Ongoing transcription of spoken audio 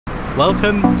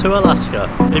Welcome to Alaska.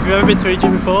 If you've ever been to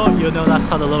Egypt before, you'll know that's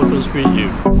how the locals greet you.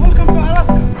 Welcome to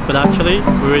Alaska! But actually,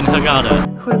 we're in Hurghada.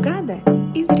 Hurghada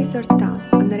is a resort town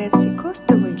on the Red Sea coast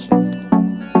of Egypt.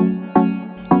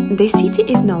 The city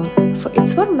is known for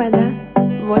its warm weather,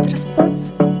 water sports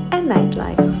and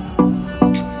nightlife.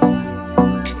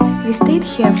 We stayed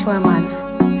here for a month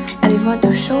and we want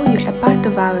to show you a part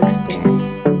of our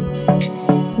experience.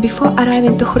 Before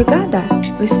arriving to Hurghada,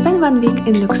 we spent 1 week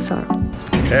in Luxor.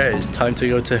 Okay, it's time to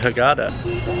go to Hurghada.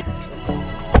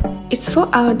 It's a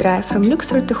 4-hour drive from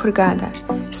Luxor to Hurghada,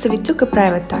 so we took a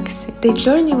private taxi. The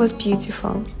journey was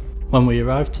beautiful. When we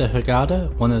arrived to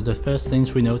Hurghada, one of the first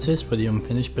things we noticed were the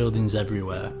unfinished buildings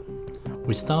everywhere.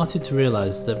 We started to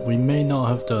realise that we may not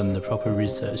have done the proper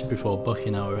research before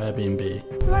booking our Airbnb.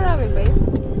 Where are we, babe?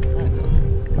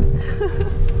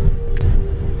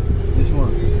 This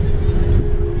one.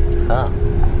 Ah.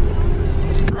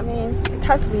 I mean, it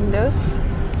has windows.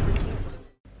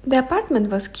 The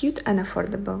apartment was cute and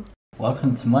affordable.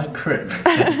 Welcome to my crib.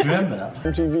 Do you remember that?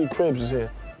 MTV Cribs is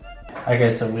here.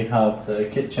 Okay, so we have the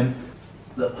kitchen,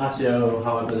 the patio,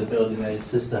 however the building is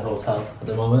just a hotel at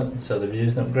the moment, so the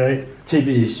view's not great.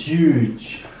 TV is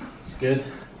huge, it's good.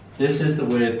 This is the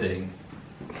weird thing.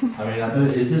 I mean, I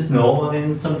don't, is this normal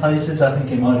in some places? I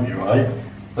think it might be, right?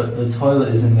 But the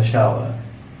toilet is in the shower.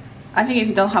 I think if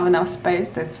you don't have enough space,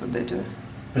 that's what they do.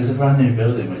 It's a brand new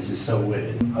building, which is so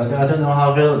weird. I don't know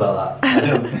how I feel about that. I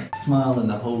don't smile and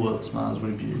the whole world smiles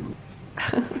with you.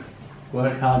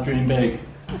 Work hard, dream big.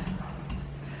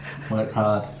 Work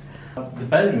hard. The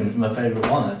bedroom's my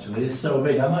favourite one actually, it's so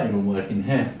big I might even work in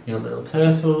here. You got little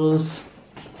turtles.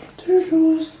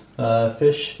 Turtles!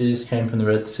 Fish, these came from the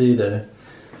Red Sea, they're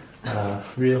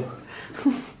real.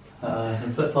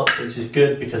 Some flip flops, which is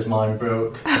good because mine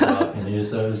broke, so I can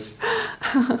use those.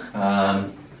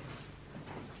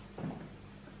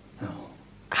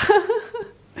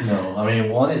 No, I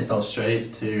mean, one, it's not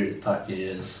straight, two, it's tacky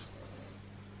as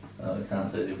I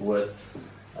can't say the word.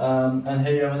 And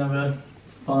here you have another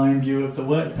fine view of the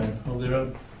workmen. Hold it up.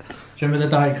 Do you remember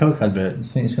the Diet Coke advert? Do you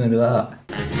think it's going to be like that?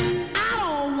 I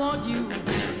don't want you.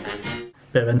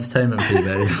 Bit of entertainment for you,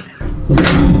 babe.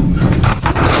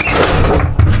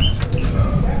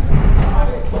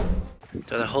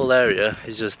 So the whole area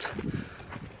is just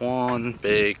one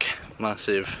big,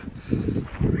 massive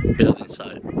building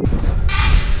site.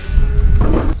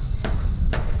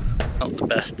 Not the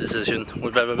best decision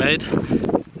we've ever made.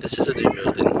 This is a new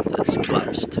building that's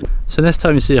collapsed. So next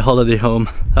time you see a holiday home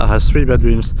that has 3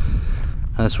 bedrooms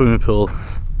and a swimming pool,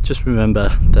 just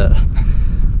remember that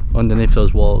underneath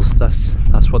those walls, that's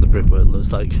what the brickwork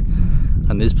looks like,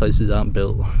 and these places aren't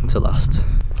built to last. Do you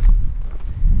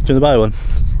want to buy one?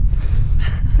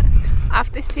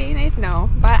 After seeing it, no.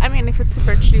 But I mean, if it's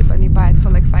super cheap and you buy it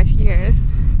for like 5 years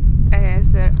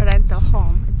as a rental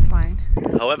home, it's fine.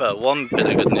 However, one bit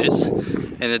of good news,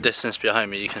 in the distance behind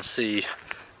me you can see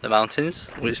the mountains,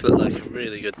 which look like a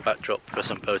really good backdrop for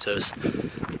some photos.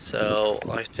 So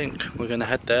I think we're going to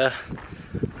head there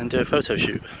and do a photo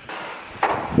shoot.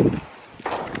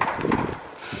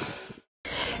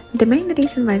 The main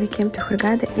reason why we came to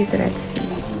Hurghada is the Red Sea,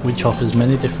 which offers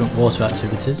many different water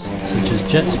activities such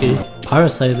as jet ski,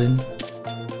 parasailing,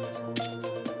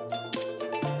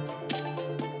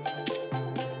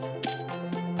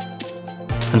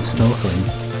 and snorkeling.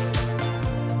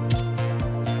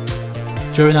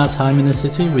 During our time in the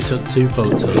city, we took 2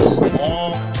 boat tours.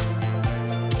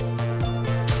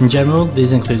 In general,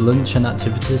 these include lunch and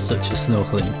activities such as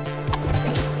snorkeling.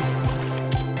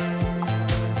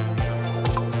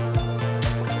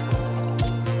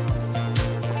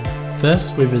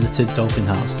 First, we visited Dolphin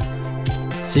House.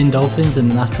 Seeing dolphins in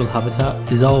the natural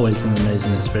habitat is always an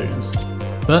amazing experience.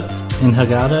 But in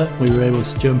Hurghada, we were able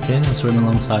to jump in and swim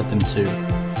alongside them too.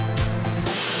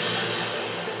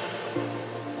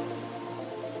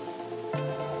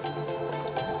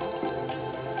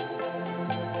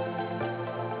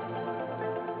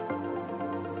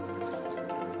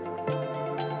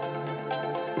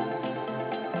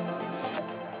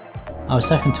 Our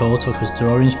second tour took us to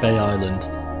Orange Bay Island,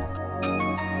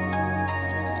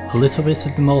 a little bit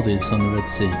of the Maldives on the Red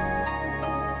Sea.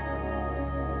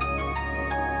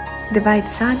 The white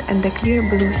sand and the clear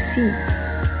blue sea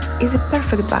is a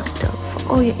perfect backdrop for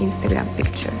all your Instagram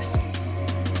pictures.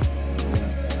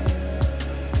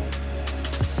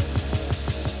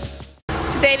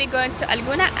 Today we're going to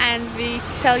Gouna and we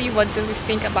tell you what do we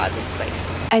think about this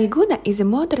place. Gouna is a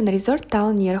modern resort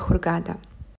town near Hurghada.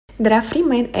 There are 3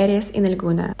 main areas in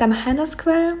Gouna: Tamhana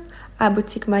Square, a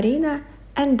boutique marina,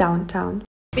 and downtown.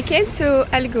 We came to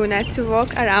Gouna to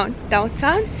walk around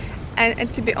downtown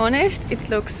and to be honest, it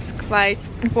looks quite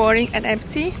boring and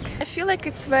empty. I feel like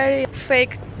it's very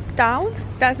fake town,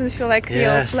 doesn't feel like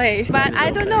real place. But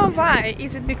I don't know why.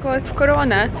 Is it because of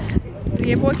Corona?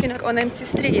 We are walking on empty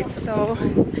streets, so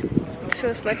it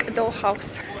feels like a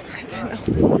dollhouse. I don't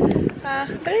know.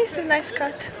 But it's a nice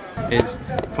cut. It's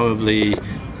probably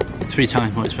 3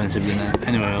 times more expensive than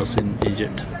anywhere else in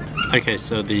Egypt. Okay,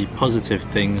 so the positive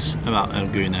things about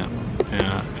Gouna.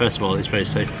 First of all, it's very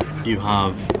safe. You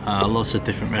have lots of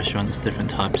different restaurants, different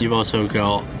types. You've also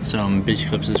got some beach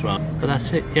clubs as well. But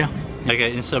that's it, yeah.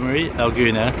 Okay, in summary,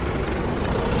 Gouna.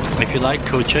 If you like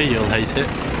culture, you'll hate it.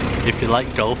 If you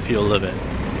like golf, you'll love it.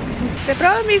 The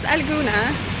problem is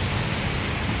Gouna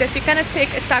that you cannot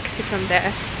take a taxi from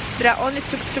there. There are only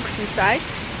tuk-tuks inside.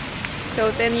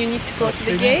 So then you need to go to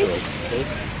the gate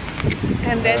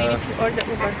and then you need to order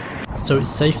Uber. So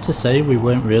it's safe to say we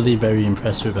weren't really very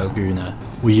impressed with Gouna.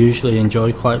 We usually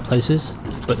enjoy quiet places,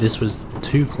 but this was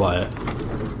too quiet.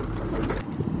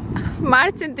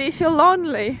 Martin, do you feel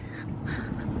lonely?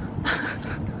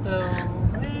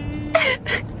 Lonely.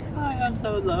 I am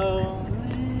so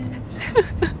lonely.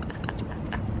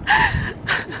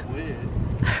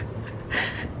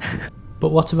 But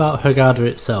what about Hurghada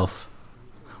itself?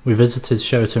 We visited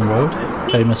Sheraton Road,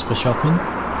 famous for shopping.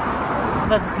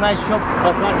 That's a nice shop,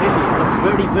 but not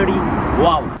really. It's very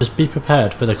wow. Just be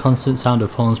prepared for the constant sound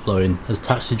of horns blowing as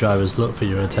taxi drivers look for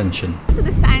your attention. So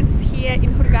the signs here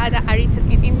in Hurghada are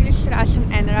written in English, Russian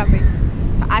and Arabic.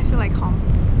 So I feel like home.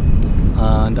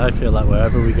 And I feel like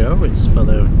wherever we go, it's full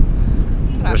of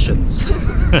Russians.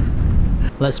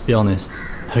 Let's be honest,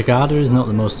 Hurghada is not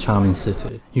the most charming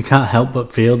city. You can't help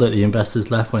but feel that the investors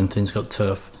left when things got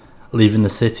tough, leaving the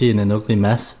city in an ugly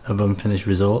mess of unfinished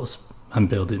resorts and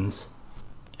buildings.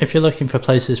 If you're looking for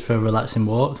places for a relaxing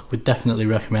walk, we'd definitely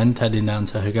recommend heading down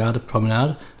to Hurghada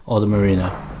Promenade or the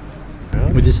Marina.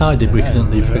 We decided we couldn't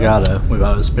leave Hurghada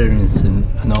without experiencing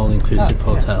an all-inclusive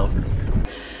hotel.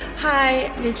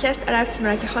 Hi, we just arrived to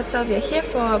Meraki Hotel. We are here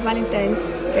for Valentine's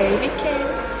Day weekend.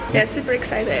 We are super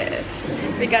excited.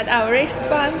 We got our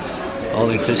wristbands.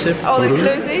 All-inclusive?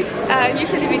 All-inclusive.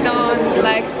 Usually we don't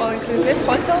like all-inclusive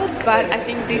hotels, but I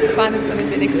think this one is going to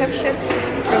be an exception.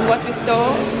 From what we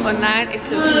saw online, it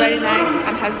looks very nice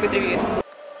and has good reviews.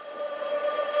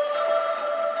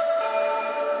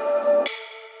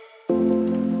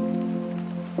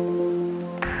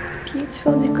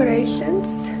 Beautiful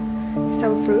decorations,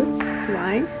 some fruits,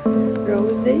 wine,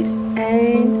 roses,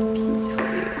 and beautiful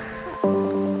view.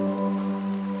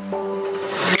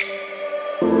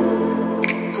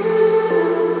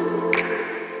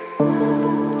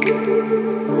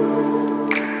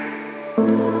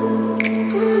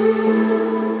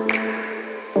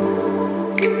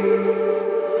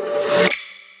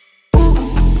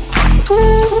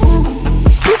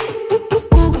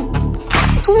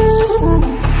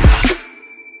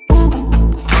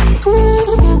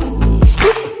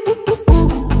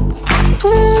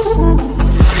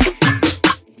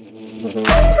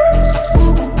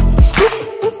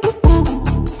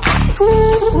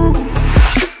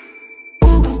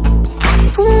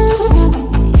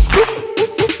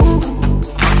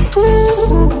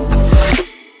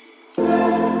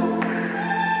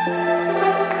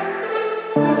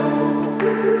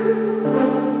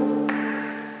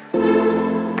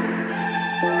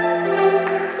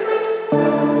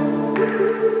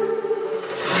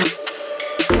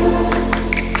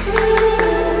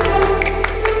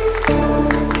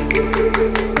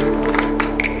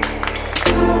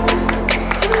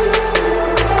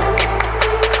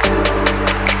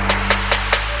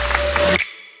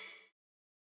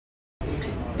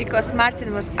 Because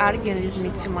Martin was arguing with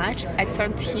me too much, I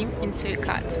turned him into a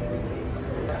cat.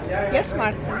 Yes,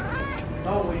 Martin?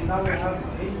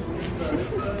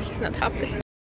 He's not happy.